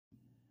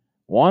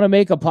Want to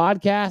make a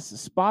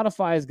podcast?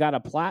 Spotify has got a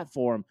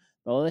platform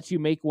that lets you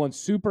make one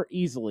super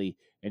easily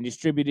and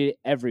distribute it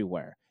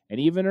everywhere and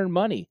even earn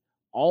money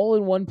all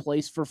in one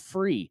place for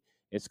free.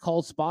 It's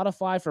called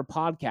Spotify for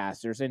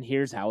Podcasters, and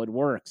here's how it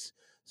works.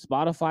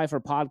 Spotify for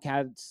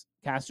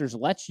Podcasters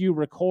lets you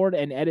record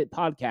and edit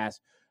podcasts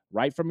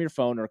right from your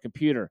phone or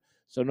computer.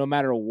 So no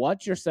matter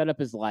what your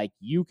setup is like,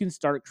 you can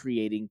start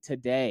creating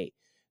today.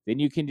 Then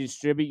you can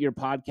distribute your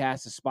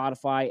podcast to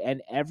Spotify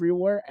and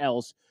everywhere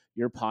else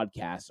your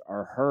podcasts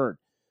are heard.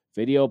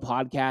 Video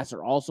podcasts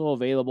are also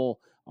available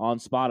on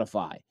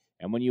Spotify.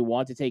 And when you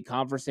want to take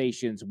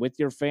conversations with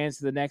your fans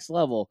to the next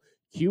level,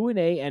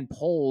 Q&A and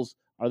polls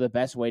are the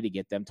best way to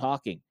get them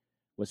talking.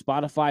 With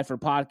Spotify for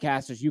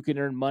Podcasters, you can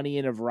earn money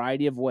in a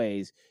variety of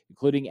ways,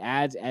 including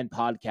ads and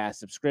podcast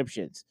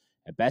subscriptions.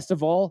 And best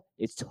of all,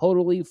 it's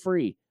totally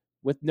free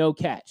with no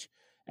catch.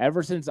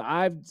 Ever since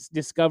I've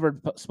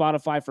discovered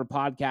Spotify for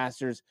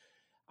Podcasters,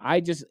 I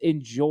just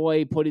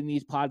enjoy putting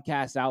these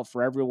podcasts out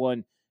for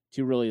everyone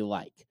to really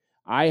like.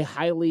 I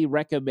highly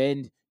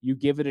recommend you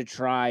give it a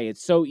try.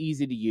 It's so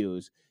easy to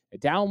use.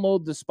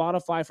 Download the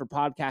Spotify for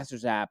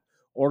Podcasters app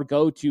or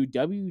go to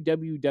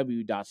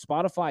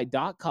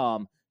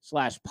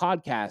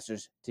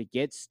www.spotify.com/podcasters to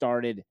get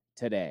started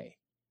today.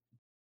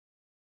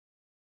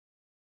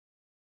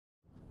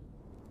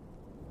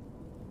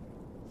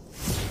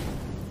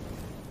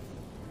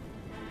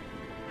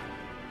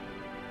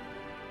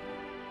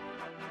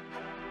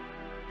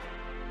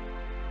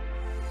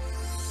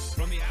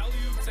 From the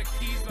alley-oops at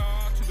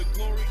Kezar to the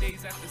glory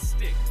days at the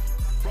stick.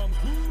 From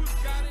who's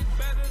got it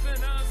better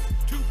than us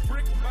to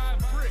brick by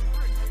brick.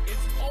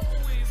 It's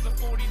always the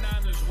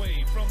 49ers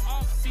way. From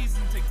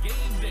off-season to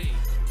game day.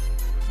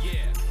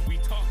 Yeah, we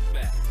talk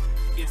back.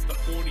 It's the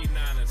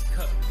 49ers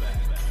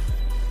cutback.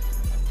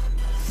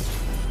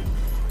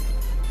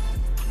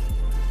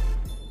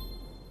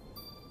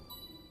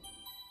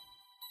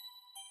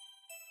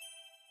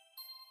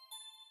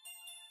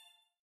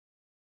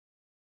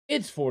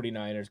 It's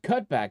 49ers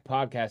Cutback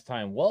podcast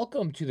time.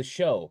 Welcome to the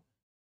show.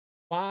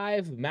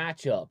 5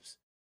 matchups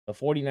the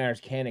 49ers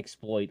can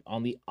exploit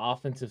on the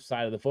offensive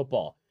side of the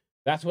football.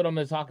 That's what I'm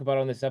going to talk about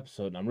on this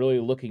episode, and I'm really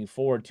looking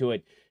forward to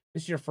it. If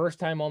this is your first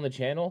time on the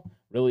channel,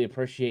 really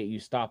appreciate you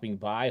stopping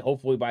by.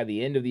 Hopefully by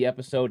the end of the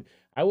episode,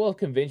 I will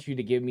convince you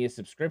to give me a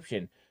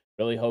subscription.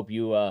 Really hope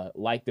you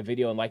like the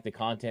video and like the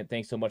content.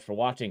 Thanks so much for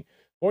watching.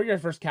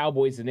 49ers versus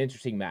Cowboys is an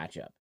interesting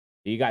matchup.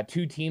 You got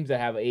two teams that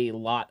have a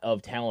lot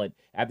of talent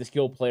at the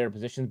skill player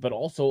positions, but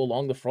also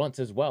along the fronts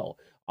as well.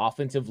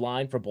 Offensive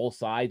line for both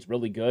sides,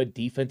 really good.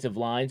 Defensive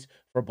lines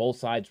for both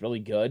sides, really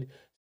good.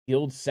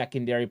 Skilled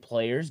secondary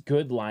players,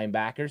 good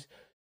linebackers.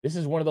 This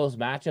is one of those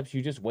matchups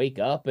you just wake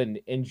up and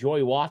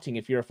enjoy watching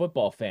if you're a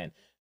football fan.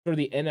 Sure,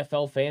 the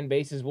NFL fan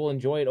bases will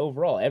enjoy it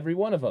overall, every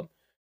one of them.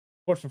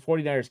 Of course, for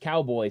 49ers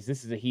Cowboys,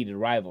 this is a heated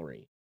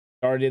rivalry.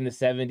 Started in the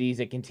 70s,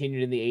 it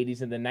continued in the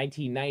 80s, and the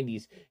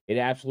 1990s, it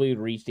absolutely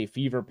reached a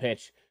fever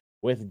pitch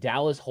with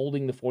Dallas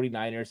holding the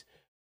 49ers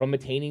from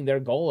attaining their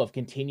goal of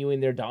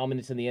continuing their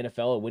dominance in the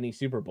NFL and winning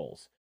Super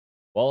Bowls.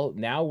 Well,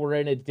 now we're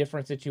in a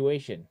different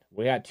situation.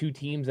 We got two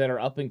teams that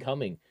are up and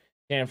coming.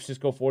 San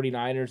Francisco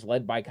 49ers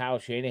led by Kyle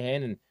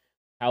Shanahan and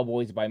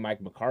Cowboys by Mike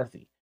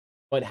McCarthy.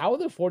 But how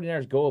do the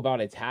 49ers go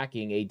about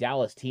attacking a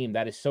Dallas team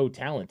that is so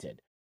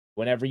talented?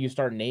 Whenever you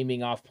start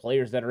naming off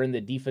players that are in the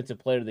defensive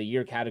player of the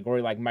year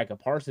category like Micah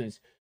Parsons,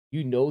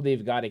 you know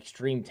they've got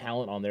extreme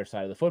talent on their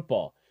side of the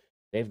football.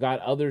 They've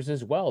got others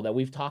as well that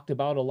we've talked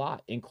about a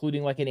lot,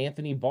 including like an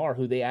Anthony Barr,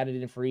 who they added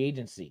in free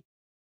agency.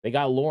 They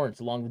got Lawrence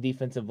along the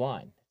defensive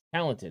line.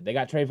 Talented. They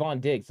got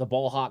Trayvon Diggs, the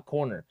ball hawk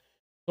corner.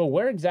 So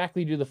where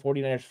exactly do the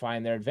 49ers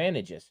find their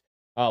advantages?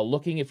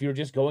 Looking, if you're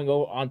just going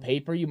on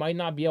paper, you might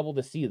not be able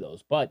to see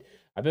those. But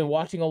I've been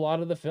watching a lot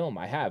of the film.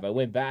 I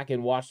went back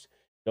and watched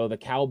the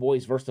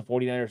Cowboys versus the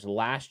 49ers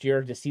last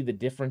year to see the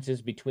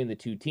differences between the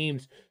two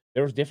teams.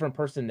 There was different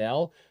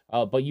personnel,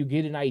 but you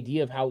get an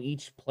idea of how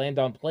each planned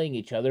on playing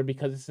each other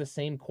because it's the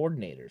same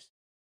coordinators.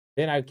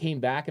 Then I came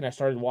back and I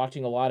started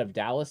watching a lot of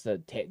Dallas,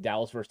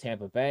 Dallas versus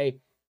Tampa Bay,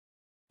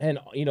 and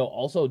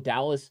also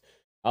Dallas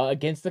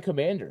against the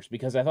Commanders,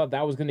 because I thought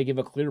that was going to give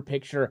a clear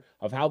picture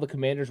of how the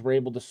Commanders were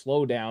able to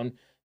slow down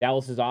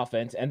Dallas's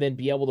offense and then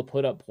be able to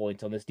put up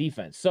points on this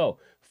defense. So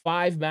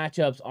 5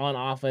 matchups on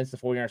offense the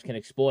 49ers can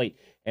exploit,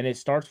 and it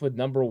starts with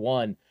number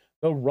 1,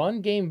 the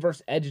run game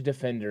versus edge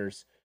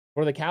defenders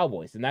for the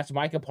Cowboys, and that's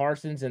Micah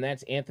Parsons and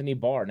that's Anthony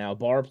Barr. Now,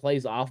 Barr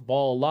plays off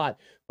ball a lot,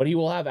 but he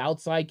will have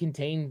outside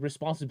contained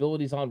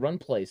responsibilities on run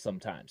plays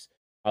sometimes.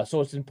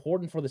 So it's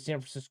important for the San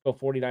Francisco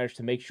 49ers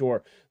to make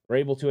sure they're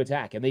able to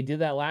attack, and they did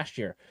that last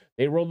year.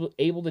 They were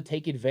able to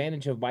take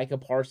advantage of Micah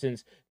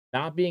Parsons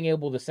not being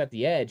able to set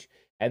the edge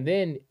and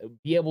then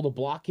be able to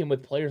block him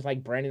with players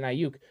like Brandon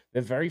Ayuk. The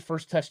very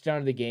first touchdown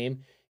of the game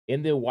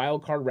in the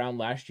wild card round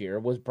last year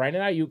was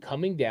Brandon Ayuk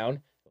coming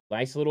down,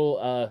 nice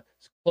little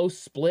close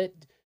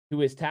split to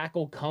his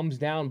tackle, comes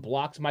down,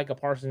 blocks Micah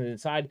Parsons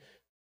inside,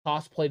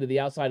 toss play to the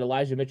outside.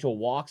 Elijah Mitchell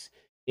walks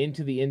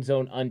into the end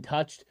zone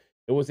untouched.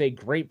 It was a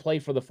great play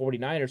for the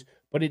 49ers,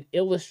 but it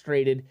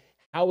illustrated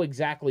how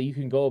exactly you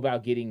can go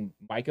about getting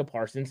Micah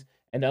Parsons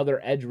and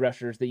other edge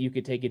rushers that you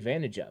could take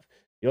advantage of.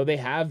 They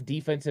have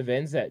defensive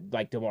ends that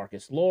like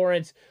DeMarcus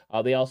Lawrence.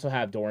 They also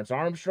have Dorrance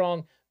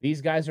Armstrong.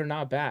 These guys are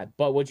not bad.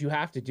 But what you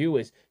have to do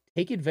is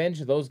take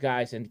advantage of those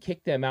guys and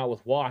kick them out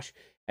with Wash,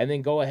 and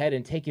then go ahead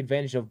and take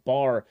advantage of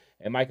Barr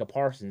and Micah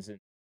Parsons. And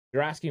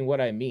you're asking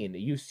what I mean.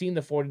 You've seen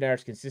the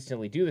 49ers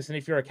consistently do this. And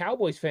if you're a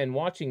Cowboys fan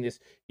watching this,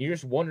 you're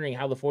just wondering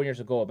how the 49ers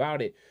will go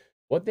about it.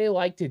 What they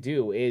like to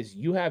do is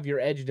you have your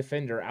edge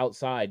defender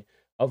outside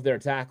of their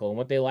tackle. And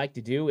what they like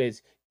to do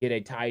is get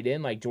a tight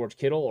end like George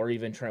Kittle or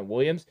even Trent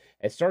Williams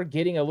and start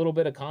getting a little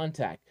bit of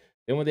contact.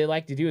 Then what they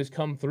like to do is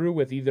come through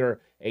with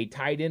either a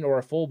tight end or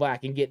a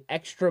fullback and get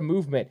extra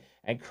movement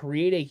and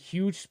create a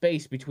huge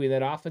space between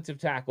that offensive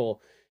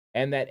tackle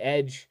and that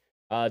edge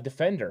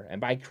defender. And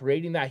by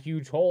creating that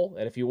huge hole,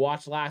 and if you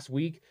watched last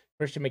week,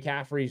 Christian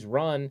McCaffrey's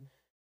run,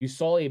 you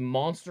saw a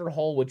monster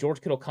hole with George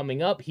Kittle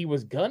coming up. He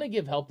was going to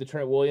give help to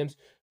Trent Williams,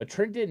 but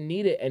Trent didn't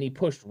need it, and he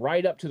pushed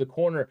right up to the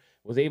corner,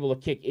 was able to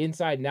kick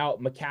inside and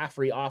out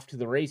McCaffrey off to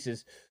the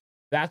races.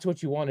 That's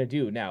what you want to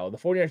do. Now, the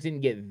 49ers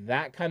didn't get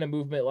that kind of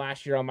movement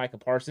last year on Micah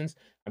Parsons.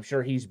 I'm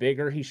sure he's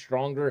bigger, he's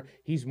stronger,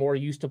 he's more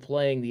used to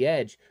playing the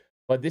edge,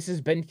 but this has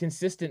been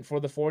consistent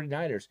for the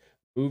 49ers.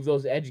 Move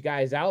those edge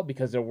guys out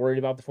because they're worried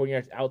about the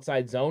 49ers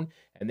outside zone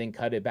and then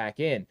cut it back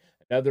in.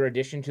 Another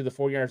addition to the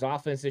 49ers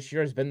offense this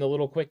year has been the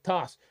little quick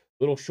toss.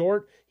 Little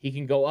short, he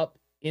can go up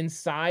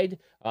inside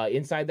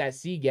that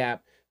C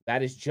gap.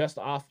 That is just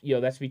off,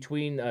 that's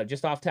between,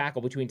 just off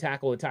tackle, between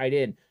tackle and tight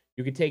end.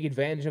 You can take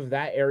advantage of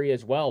that area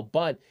as well.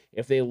 But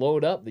if they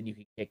load up, then you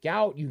can kick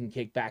out, you can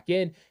kick back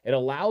in. It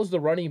allows the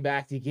running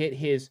back to get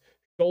his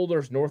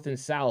shoulders north and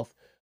south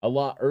a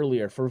lot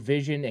earlier for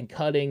vision and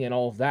cutting and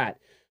all of that.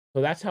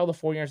 So that's how the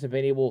 49ers have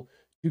been able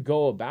to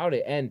go about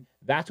it. And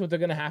that's what they're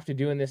going to have to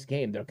do in this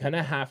game. They're going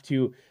to have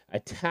to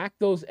attack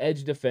those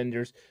edge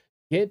defenders,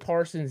 get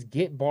Parsons,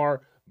 get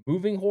Barr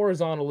moving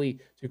horizontally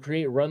to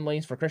create run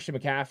lanes for Christian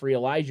McCaffrey,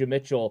 Elijah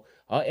Mitchell,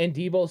 and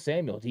Deebo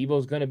Samuel.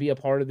 Deebo's going to be a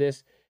part of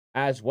this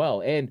as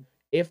well. And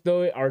if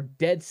they are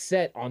dead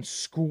set on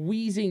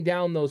squeezing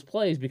down those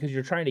plays because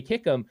you're trying to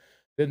kick them,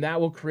 then that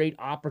will create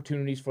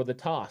opportunities for the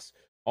toss.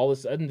 All of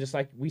a sudden, just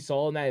like we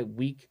saw in that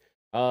week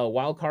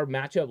wild card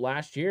matchup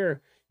last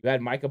year, you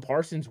had Micah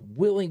Parsons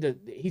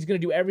he's going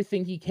to do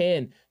everything he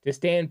can to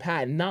stand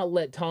pat and not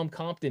let Tom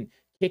Compton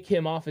kick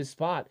him off his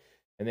spot.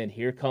 And then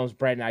here comes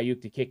Brandon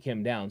Ayuk to kick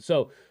him down.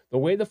 So the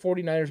way the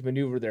 49ers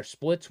maneuver their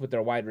splits with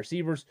their wide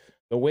receivers,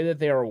 the way that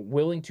they are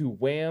willing to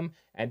wham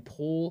and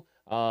pull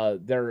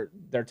their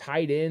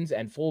tight ends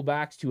and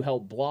fullbacks to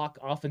help block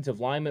offensive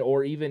linemen,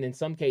 or even in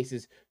some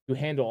cases to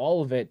handle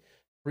all of it,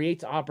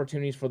 creates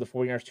opportunities for the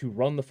 49ers to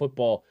run the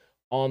football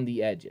on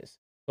the edges.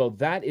 So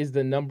that is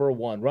the number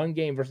one. Run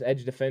game versus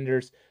edge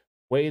defenders,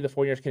 way the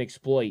 49ers can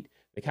exploit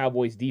the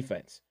Cowboys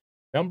defense.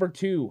 Number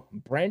two,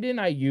 Brandon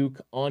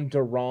Ayuk on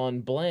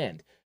DaRon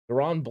Bland.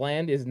 DaRon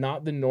Bland is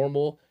not the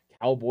normal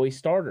Cowboy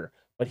starter,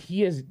 but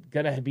he is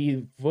going to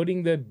be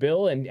footing the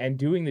bill and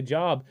doing the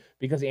job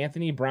because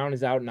Anthony Brown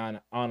is out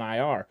on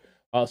IR.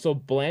 So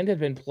Bland had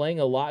been playing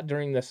a lot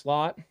during the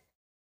slot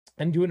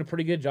and doing a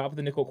pretty good job at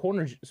the nickel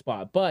corner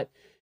spot, but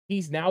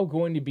he's now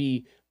going to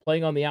be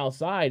playing on the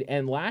outside.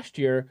 And last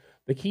year,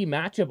 the key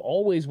matchup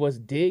always was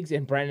Diggs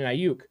and Brandon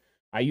Ayuk.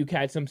 Ayuk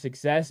had some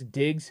success.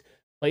 Diggs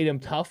played him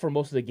tough for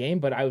most of the game,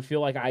 but I would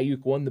feel like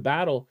Ayuk won the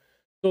battle.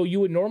 So you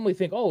would normally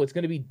think, oh, it's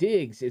going to be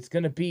Diggs, it's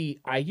going to be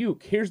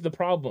Ayuk. Here's the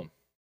problem.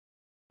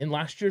 In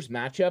last year's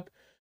matchup,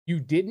 you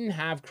didn't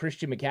have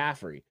Christian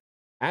McCaffrey.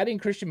 Adding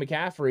Christian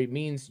McCaffrey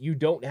means you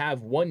don't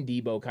have one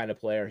Deebo kind of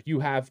player. You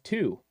have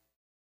two.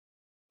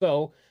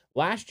 So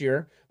last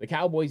year, the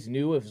Cowboys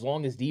knew as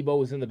long as Deebo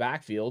was in the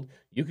backfield,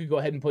 you could go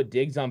ahead and put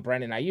Diggs on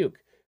Brandon Ayuk.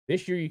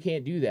 This year, you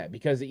can't do that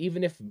because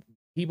even if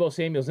Deebo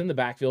Samuel's in the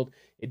backfield,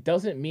 it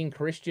doesn't mean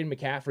Christian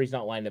McCaffrey's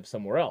not lined up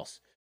somewhere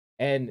else.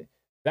 And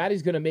that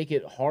is going to make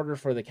it harder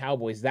for the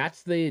Cowboys.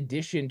 That's the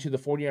addition to the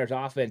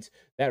 49ers offense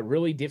that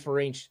really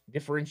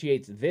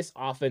differentiates this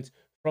offense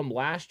from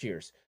last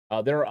year's.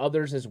 There are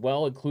others as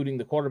well, including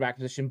the quarterback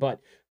position, but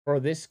for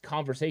this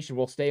conversation,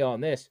 we'll stay on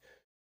this.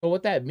 So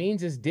what that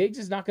means is Diggs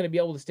is not going to be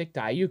able to stick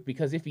to Ayuk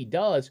because if he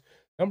does,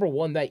 number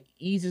one, that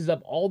eases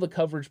up all the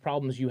coverage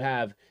problems you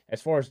have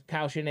as far as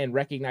Kyle Shanahan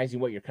recognizing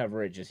what your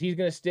coverage is. He's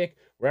going to stick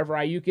wherever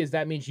Ayuk is.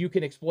 That means you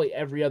can exploit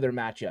every other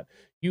matchup.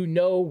 You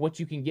know what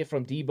you can get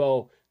from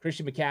Deebo,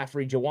 Christian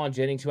McCaffrey, Jawan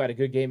Jennings, who had a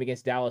good game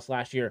against Dallas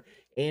last year,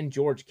 and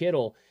George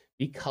Kittle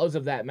because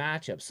of that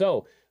matchup.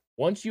 So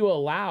once you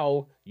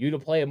allow you to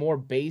play a more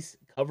base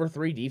cover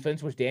 3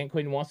 defense, which Dan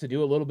Quinn wants to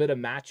do, a little bit of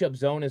matchup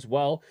zone as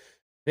well,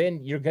 then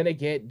you're going to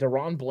get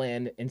DaRon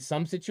Bland in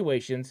some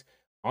situations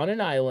on an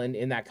island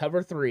in that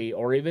cover 3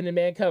 or even in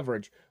man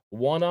coverage,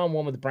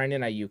 one-on-one with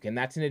Brandon Ayuk. And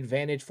that's an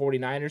advantage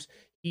 49ers.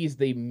 He's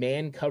the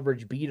man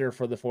coverage beater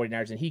for the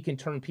 49ers, and he can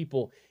turn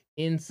people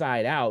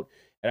inside out.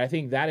 And I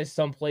think that is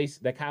someplace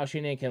that Kyle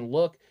Shanahan can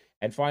look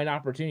and find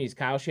opportunities.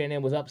 Kyle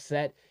Shanahan was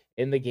upset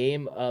in the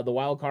game, the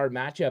wild card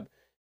matchup.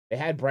 They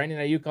had Brandon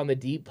Ayuk on the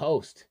deep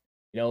post.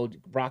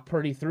 Brock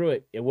Purdy threw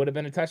it. It would have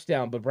been a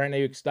touchdown, but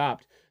Brandon Ayuk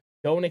stopped.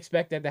 Don't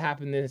expect that to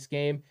happen in this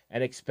game,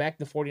 and expect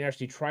the 49ers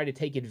to try to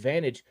take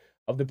advantage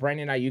of the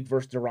Brandon Ayuk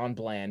versus DaRon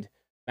Bland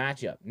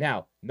matchup.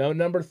 Now, the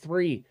number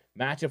 3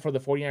 matchup for the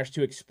 49ers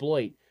to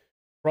exploit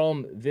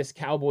from this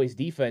Cowboys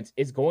defense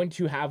is going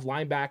to have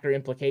linebacker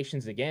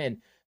implications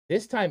again.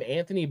 This time,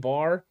 Anthony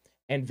Barr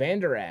and Van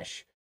Der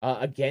Esch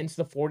against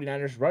the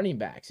 49ers running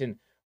backs. And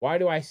why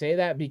do I say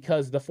that?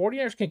 Because the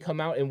 49ers can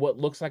come out in what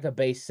looks like a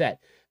base set.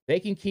 They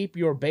can keep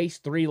your base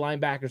 3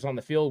 linebackers on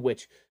the field,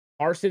 which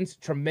Parsons,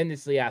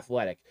 tremendously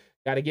athletic.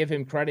 Got to give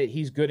him credit.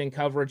 He's good in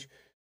coverage.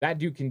 That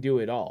dude can do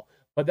it all.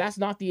 But that's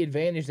not the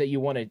advantage that you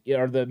want to,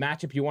 or the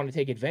matchup you want to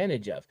take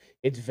advantage of.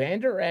 It's Van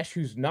Der Esch,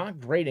 who's not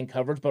great in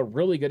coverage, but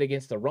really good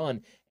against the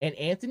run, and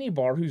Anthony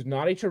Barr, who's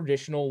not a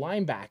traditional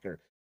linebacker.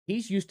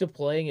 He's used to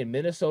playing in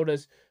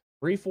Minnesota's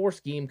 3-4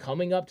 scheme,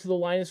 coming up to the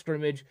line of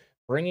scrimmage,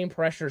 bringing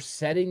pressure,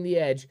 setting the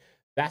edge.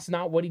 That's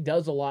not what he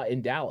does a lot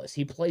in Dallas.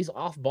 He plays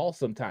off ball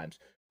sometimes,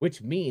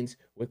 which means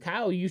with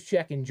Kyle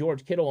Juszczyk and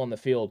George Kittle on the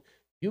field,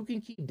 you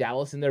can keep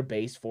Dallas in their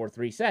base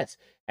 4-3 sets.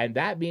 And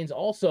that means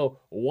also,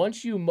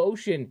 once you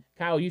motion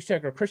Kyle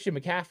Juszczyk or Christian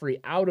McCaffrey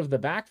out of the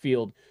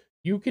backfield,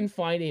 you can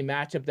find a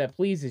matchup that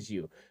pleases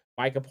you.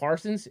 Micah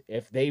Parsons,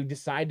 if they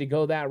decide to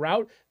go that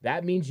route,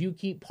 that means you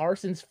keep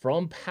Parsons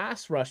from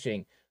pass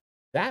rushing.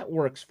 That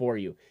works for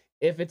you.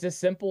 If it's as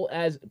simple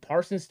as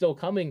Parsons still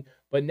coming,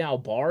 but now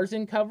Barr's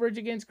in coverage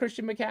against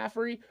Christian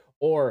McCaffrey,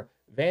 or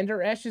Van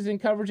Der Esch is in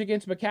coverage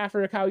against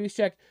McCaffrey or Kyle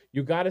Juszczyk,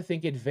 you got to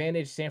think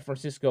advantage San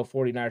Francisco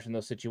 49ers in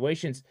those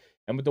situations.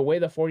 And with the way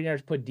the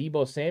 49ers put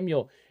Deebo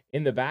Samuel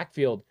in the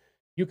backfield,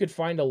 you could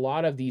find a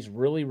lot of these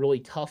really, really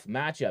tough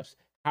matchups.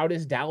 How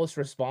does Dallas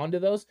respond to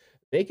those?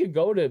 They could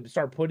go to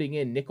start putting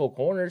in nickel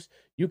corners.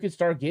 You could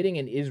start getting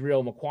an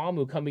Israel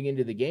Mukuamu coming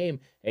into the game,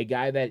 a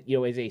guy that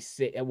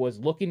was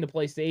looking to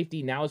play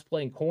safety, now is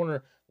playing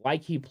corner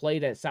like he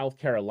played at South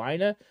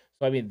Carolina.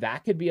 So I mean,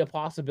 that could be a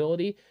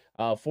possibility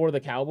for the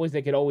Cowboys.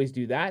 They could always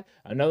do that.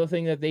 Another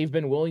thing that they've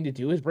been willing to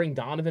do is bring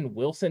Donovan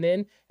Wilson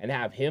in and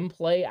have him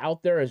play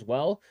out there as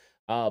well.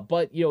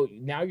 But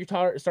now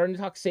you're starting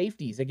to talk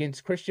safeties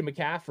against Christian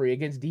McCaffrey,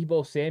 against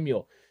Deebo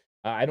Samuel.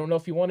 I don't know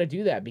if you want to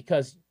do that,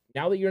 because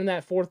now that you're in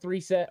that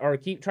 4-3 set, or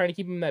trying to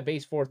keep him in that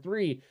base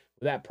 4-3 with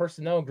that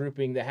personnel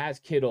grouping that has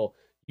Kittle,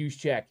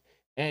 Juszczyk,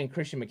 and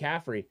Christian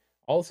McCaffrey,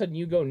 all of a sudden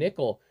you go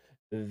nickel.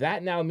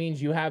 That now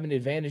means you have an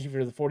advantage if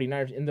you're the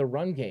 49ers in the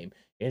run game.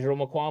 Israel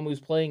Mukuamu's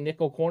playing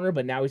nickel corner,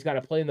 but now he's got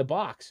to play in the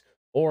box.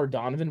 Or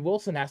Donovan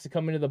Wilson has to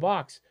come into the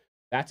box.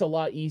 That's a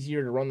lot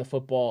easier to run the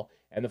football,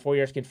 and the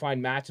 49ers can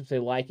find matchups they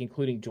like,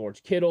 including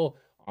George Kittle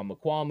on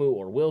Mukuamu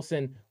or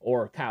Wilson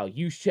or Kyle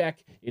Juszczyk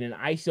in an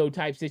ISO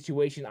type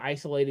situation,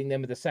 isolating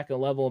them at the second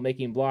level and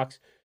making blocks.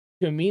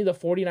 To me, the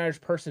 49ers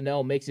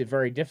personnel makes it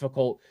very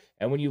difficult.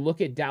 And when you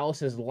look at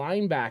Dallas's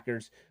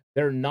linebackers,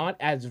 they're not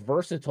as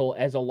versatile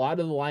as a lot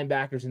of the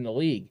linebackers in the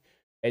league.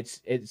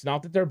 It's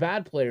not that they're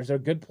bad players, they're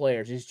good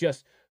players. It's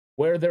just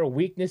where their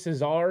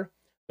weaknesses are,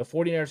 the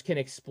 49ers can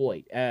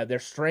exploit. Their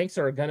strengths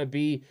are going to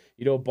be,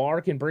 Barr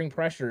can bring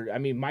pressure. I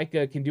mean,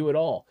 Micah can do it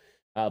all.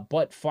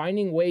 But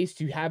finding ways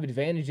to have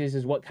advantages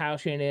is what Kyle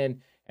Shanahan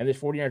and this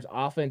 49ers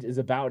offense is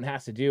about and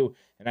has to do.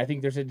 And I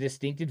think there's a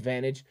distinct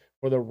advantage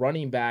for the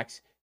running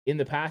backs in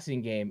the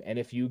passing game. And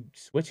if you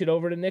switch it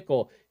over to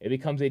nickel, it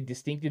becomes a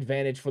distinct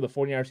advantage for the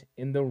 49ers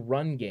in the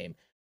run game.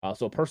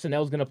 So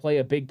personnel is going to play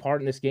a big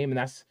part in this game, and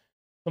that's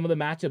some of the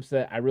matchups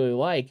that I really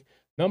like.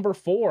 Number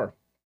 4,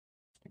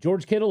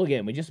 George Kittle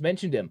again. We just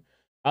mentioned him.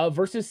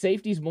 Versus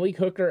safeties Malik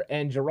Hooker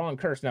and Jaron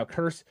Kearse. Now,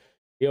 Kearse,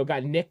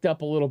 got nicked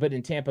up a little bit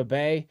in Tampa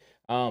Bay,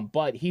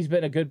 but he's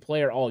been a good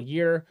player all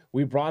year.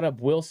 We brought up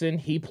Wilson.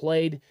 He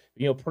played,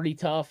 pretty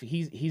tough.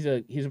 He's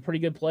a pretty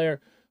good player.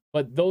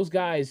 But those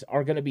guys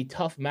are going to be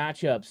tough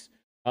matchups,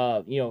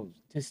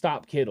 to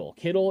stop Kittle.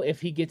 Kittle,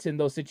 if he gets in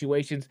those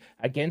situations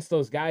against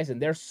those guys,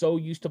 and they're so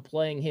used to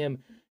playing him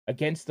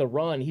against the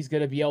run, he's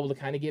going to be able to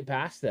kind of get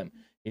past them.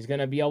 He's going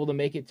to be able to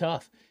make it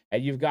tough.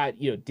 And you've got,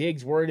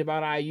 Diggs worried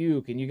about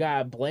Ayuk, and you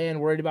got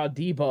Bland worried about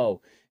Deebo,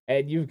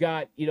 and you've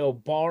got,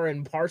 Barr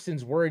and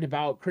Parsons worried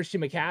about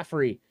Christian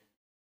McCaffrey.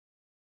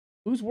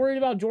 Who's worried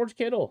about George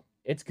Kittle?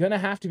 It's going to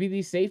have to be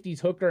these safeties,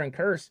 Hooker and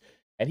Kearse.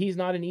 And he's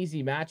not an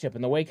easy matchup.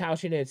 And the way Kyle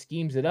Shanahan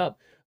schemes it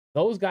up,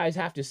 those guys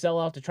have to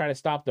sell out to try to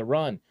stop the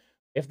run.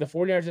 If the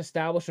 49ers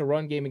establish a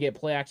run game and get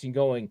play action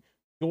going,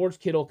 George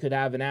Kittle could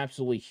have an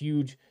absolutely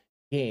huge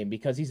game,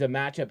 because he's a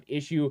matchup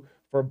issue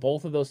for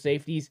both of those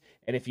safeties.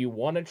 And if you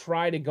want to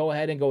try to go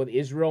ahead and go with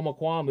Israel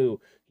Mukuamu,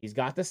 he's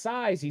got the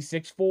size. He's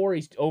 6'4",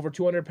 he's over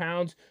 200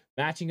 pounds,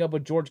 matching up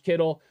with George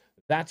Kittle.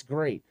 That's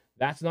great.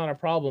 That's not a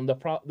problem.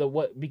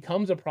 What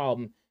becomes a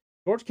problem,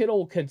 George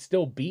Kittle can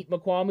still beat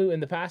Mukuamu in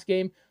the pass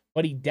game,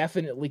 but he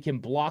definitely can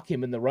block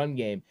him in the run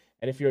game.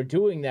 And if you're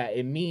doing that,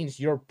 it means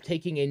you're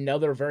taking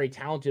another very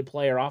talented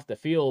player off the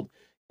field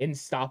in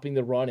stopping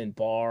the run in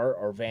Barr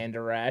or Van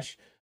Der Esch.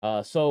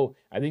 So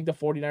I think the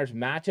 49ers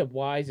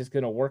matchup-wise is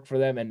going to work for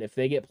them. And if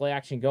they get play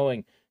action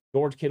going,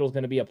 George Kittle is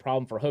going to be a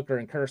problem for Hooker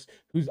and Kearse,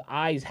 whose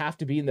eyes have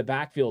to be in the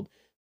backfield,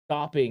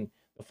 stopping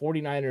the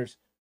 49ers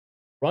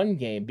run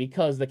game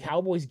because the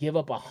Cowboys give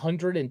up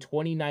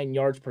 129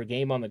 yards per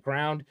game on the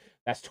ground.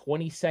 That's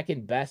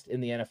 22nd best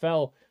in the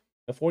NFL.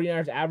 The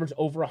 49ers average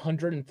over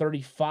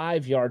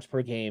 135 yards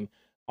per game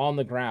on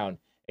the ground.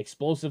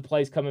 Explosive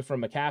plays coming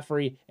from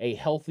McCaffrey, a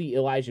healthy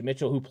Elijah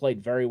Mitchell who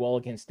played very well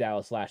against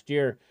Dallas last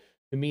year.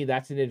 To me,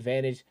 that's an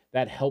advantage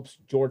that helps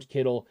George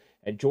Kittle.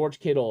 And George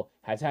Kittle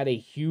has had a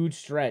huge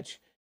stretch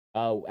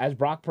as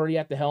Brock Purdy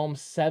at the helm,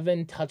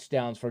 7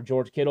 touchdowns for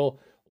George Kittle.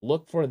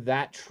 Look for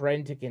that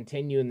trend to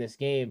continue in this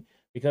game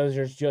because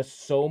there's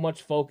just so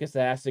much focus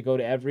that has to go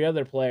to every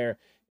other player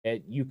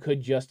that you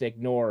could just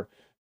ignore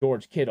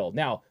George Kittle.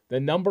 Now, the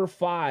number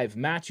 5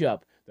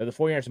 matchup that the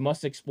 49ers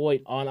must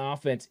exploit on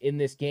offense in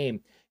this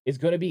game is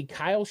going to be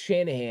Kyle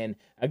Shanahan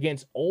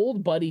against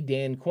old buddy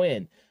Dan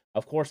Quinn.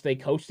 Of course, they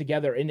coached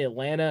together in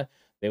Atlanta.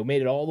 They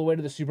made it all the way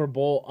to the Super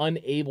Bowl,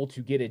 unable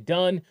to get it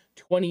done.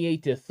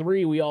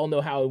 28-3. We all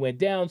know how it went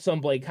down. Some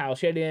blame Kyle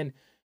Shanahan.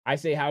 I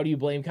say, how do you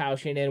blame Kyle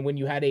Shanahan when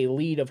you had a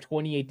lead of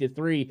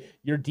 28-3?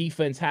 Your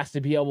defense has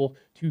to be able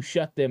to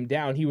shut them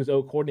down. He was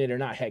O coordinator,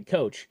 not head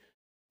coach.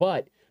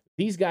 But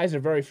these guys are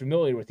very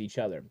familiar with each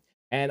other.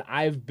 And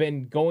I've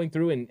been going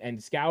through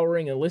and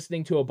scouring and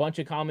listening to a bunch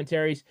of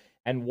commentaries.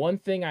 And one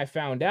thing I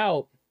found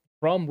out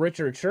from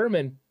Richard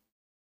Sherman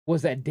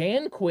was that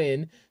Dan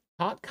Quinn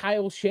taught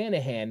Kyle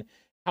Shanahan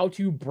how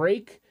to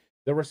break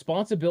the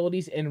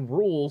responsibilities and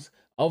rules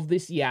of the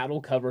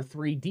Seattle Cover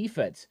 3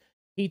 defense.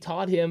 He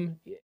taught him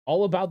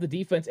all about the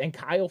defense, and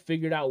Kyle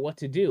figured out what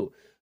to do.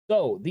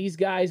 So these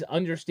guys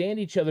understand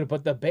each other,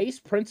 but the base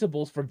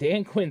principles for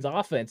Dan Quinn's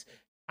offense,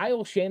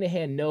 Kyle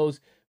Shanahan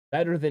knows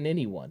better than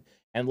anyone.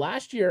 And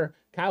last year,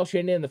 Kyle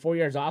Shanahan, the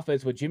 49ers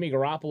offense with Jimmy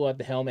Garoppolo at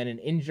the helm and an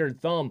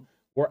injured thumb,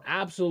 were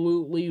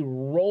absolutely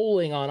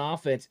rolling on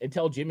offense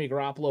until Jimmy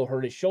Garoppolo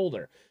hurt his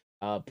shoulder.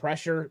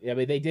 Pressure, I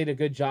mean, they did a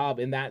good job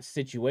in that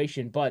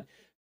situation, but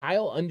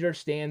Kyle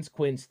understands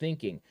Quinn's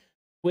thinking.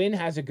 Quinn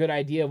has a good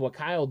idea of what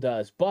Kyle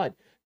does, but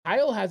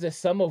Kyle has a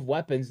sum of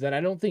weapons that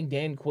I don't think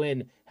Dan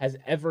Quinn has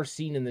ever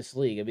seen in this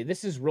league. I mean,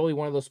 this is really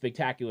one of those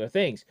spectacular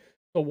things.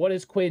 So what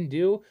does Quinn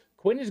do?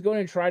 Quinn is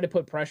going to try to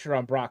put pressure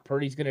on Brock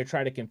Purdy. He's going to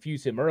try to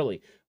confuse him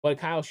early, but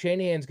Kyle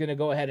Shanahan's going to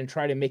go ahead and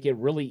try to make it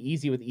really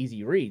easy with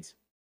easy reads.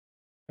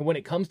 And when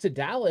it comes to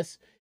Dallas,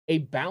 a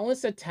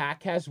balanced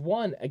attack has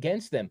won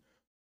against them.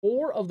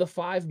 4 of the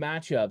 5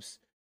 matchups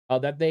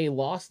that they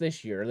lost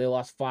this year, they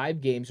lost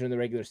 5 games during the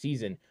regular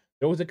season.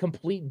 There was a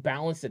complete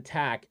balanced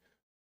attack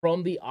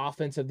from the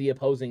offense of the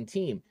opposing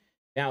team.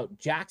 Now,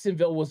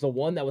 Jacksonville was the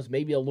one that was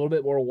maybe a little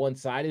bit more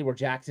one-sided, where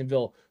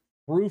Jacksonville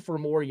threw for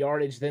more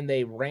yardage than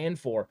they ran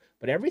for,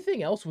 but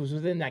everything else was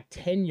within like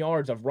 10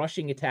 yards of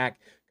rushing attack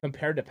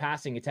compared to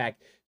passing attack.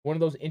 One of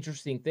those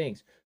interesting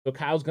things. So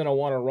Kyle's going to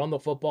want to run the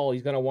football.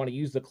 He's going to want to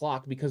use the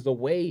clock because the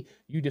way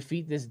you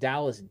defeat this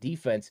Dallas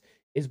defense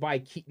is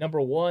by, number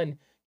one,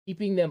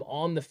 keeping them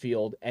on the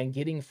field and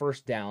getting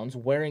first downs,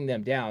 wearing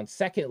them down.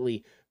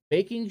 Secondly,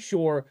 making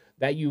sure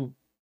that you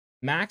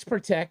max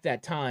protect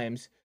at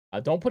times.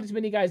 Don't put as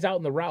many guys out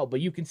in the route,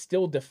 but you can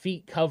still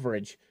defeat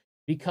coverage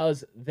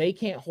because they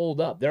can't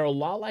hold up. They're a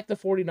lot like the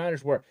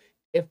 49ers where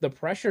if the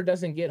pressure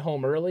doesn't get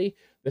home early,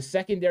 the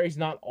secondary is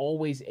not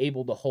always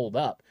able to hold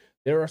up.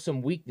 There are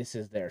some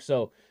weaknesses there.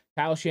 So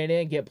Kyle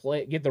Shanahan, get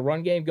the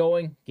run game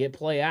going, get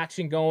play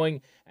action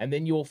going, and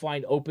then you will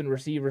find open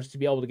receivers to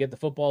be able to get the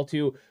football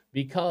to,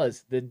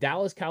 because the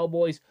Dallas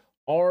Cowboys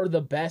are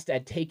the best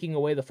at taking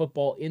away the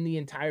football in the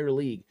entire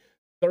league.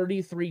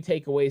 33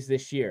 takeaways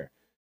this year.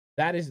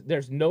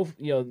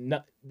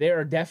 They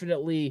are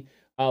definitely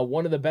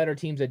one of the better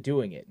teams at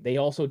doing it. They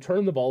also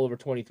turn the ball over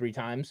 23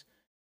 times.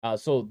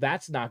 So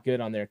that's not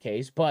good on their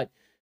case, but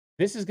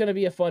this is going to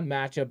be a fun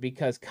matchup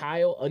because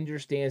Kyle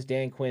understands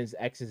Dan Quinn's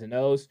X's and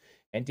O's,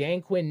 and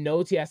Dan Quinn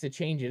knows he has to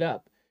change it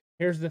up.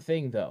 Here's the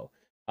thing, though.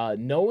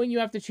 Knowing you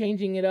have to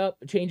change it up,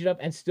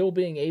 and still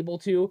being able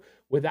to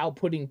without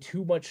putting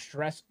too much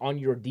stress on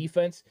your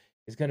defense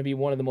is going to be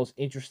one of the most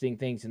interesting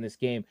things in this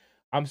game.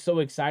 I'm so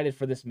excited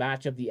for this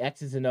matchup. The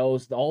X's and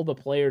O's, all the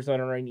players that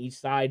are on each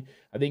side.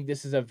 I think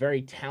this is a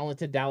very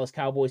talented Dallas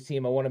Cowboys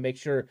team. I want to make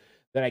sure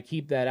that I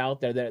keep that out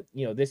there, that,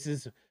 this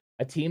is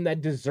a team that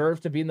deserves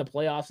to be in the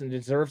playoffs and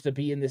deserves to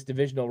be in this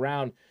divisional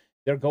round.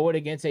 They're going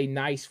against a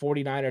nice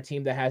 49er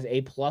team that has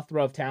a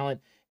plethora of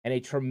talent and a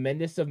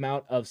tremendous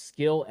amount of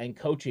skill and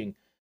coaching.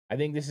 I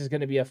think this is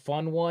going to be a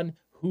fun one.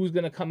 Who's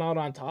going to come out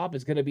on top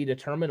is going to be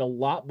determined a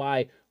lot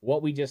by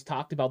what we just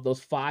talked about,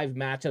 those 5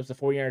 matchups the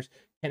 49ers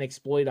can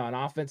exploit on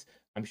offense.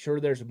 I'm sure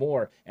there's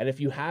more. And if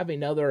you have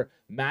another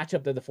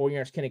matchup that the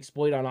 49ers can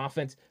exploit on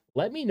offense,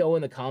 let me know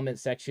in the comment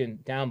section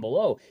down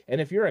below.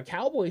 And if you're a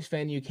Cowboys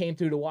fan, you came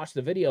through to watch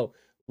the video,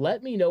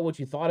 let me know what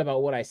you thought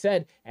about what I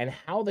said and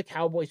how the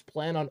Cowboys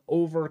plan on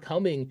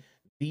overcoming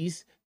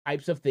these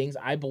types of things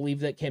I believe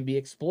that can be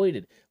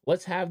exploited.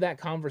 Let's have that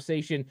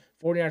conversation.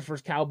 49ers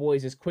vs.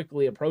 Cowboys is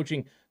quickly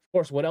approaching. Of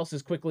course, what else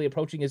is quickly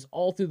approaching is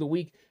all through the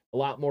week, a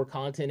lot more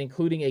content,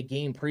 including a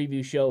game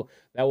preview show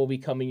that will be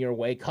coming your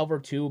way. Cover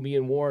 2, me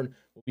and Warren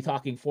will be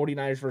talking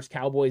 49ers vs.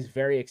 Cowboys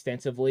very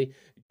extensively.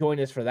 Join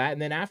us for that.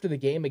 And then after the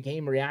game, a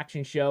game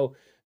reaction show.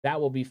 that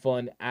will be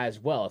fun as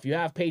well. If you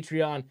have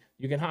Patreon,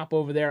 you can hop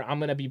over there. I'm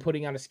going to be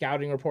putting out a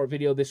scouting report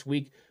video this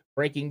week,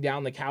 breaking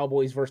down the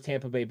Cowboys versus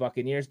Tampa Bay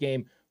Buccaneers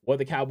game, what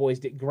the Cowboys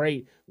did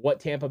great, what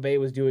Tampa Bay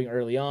was doing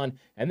early on,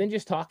 and then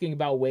just talking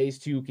about ways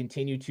to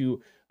continue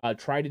to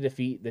try to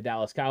defeat the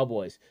Dallas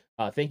Cowboys.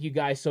 Thank you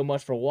guys so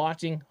much for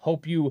watching.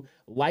 Hope you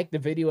liked the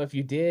video. If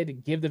you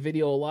did, give the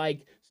video a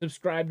like,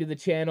 subscribe to the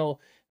channel,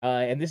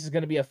 and this is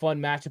going to be a fun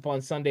matchup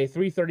on Sunday,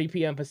 3:30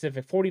 p.m.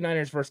 Pacific,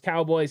 49ers versus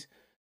Cowboys.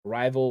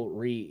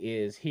 Rivalry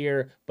is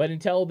here. But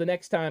until the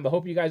next time, I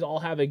hope you guys all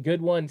have a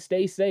good one.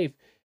 Stay safe,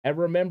 and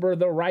remember,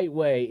 the right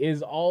way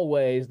is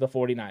always the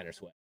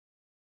 49ers way.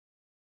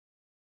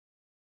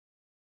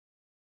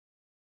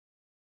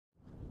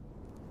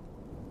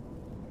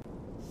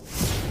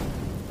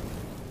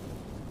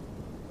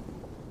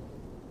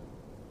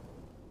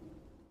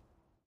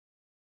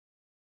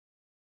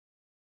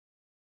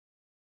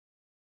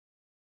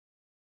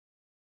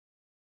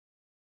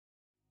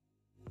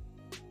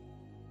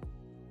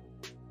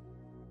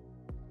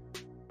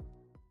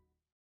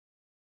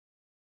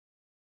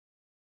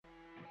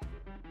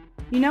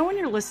 You know when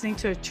you're listening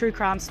to a true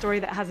crime story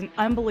that has an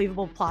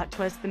unbelievable plot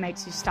twist that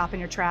makes you stop in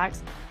your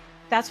tracks?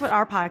 That's what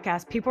our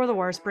podcast, People Are the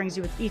Worst, brings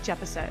you with each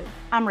episode.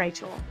 I'm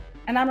Rachel.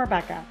 And I'm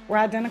Rebecca. We're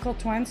identical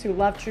twins who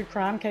love true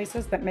crime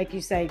cases that make you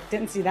say,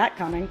 didn't see that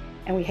coming,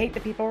 and we hate the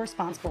people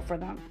responsible for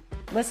them.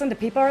 Listen to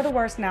People Are the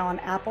Worst now on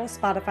Apple,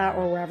 Spotify,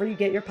 or wherever you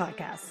get your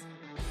podcasts.